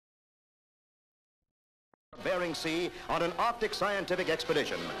Bering Sea on an Arctic scientific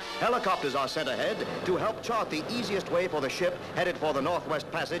expedition. Helicopters are sent ahead to help chart the easiest way for the ship headed for the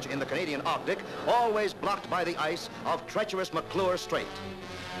Northwest Passage in the Canadian Arctic, always blocked by the ice of treacherous McClure Strait.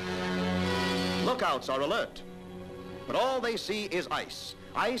 Lookouts are alert, but all they see is ice.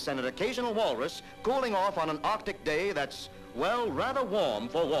 Ice and an occasional walrus cooling off on an Arctic day that's, well, rather warm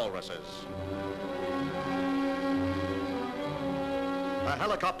for walruses. The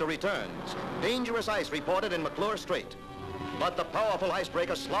helicopter returns. Dangerous ice reported in McClure Strait. But the powerful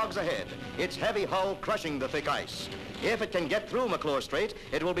icebreaker slogs ahead, its heavy hull crushing the thick ice. If it can get through McClure Strait,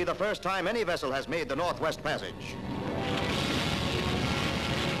 it will be the first time any vessel has made the Northwest Passage.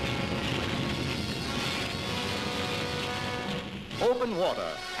 Open water,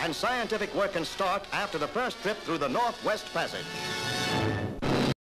 and scientific work can start after the first trip through the Northwest Passage.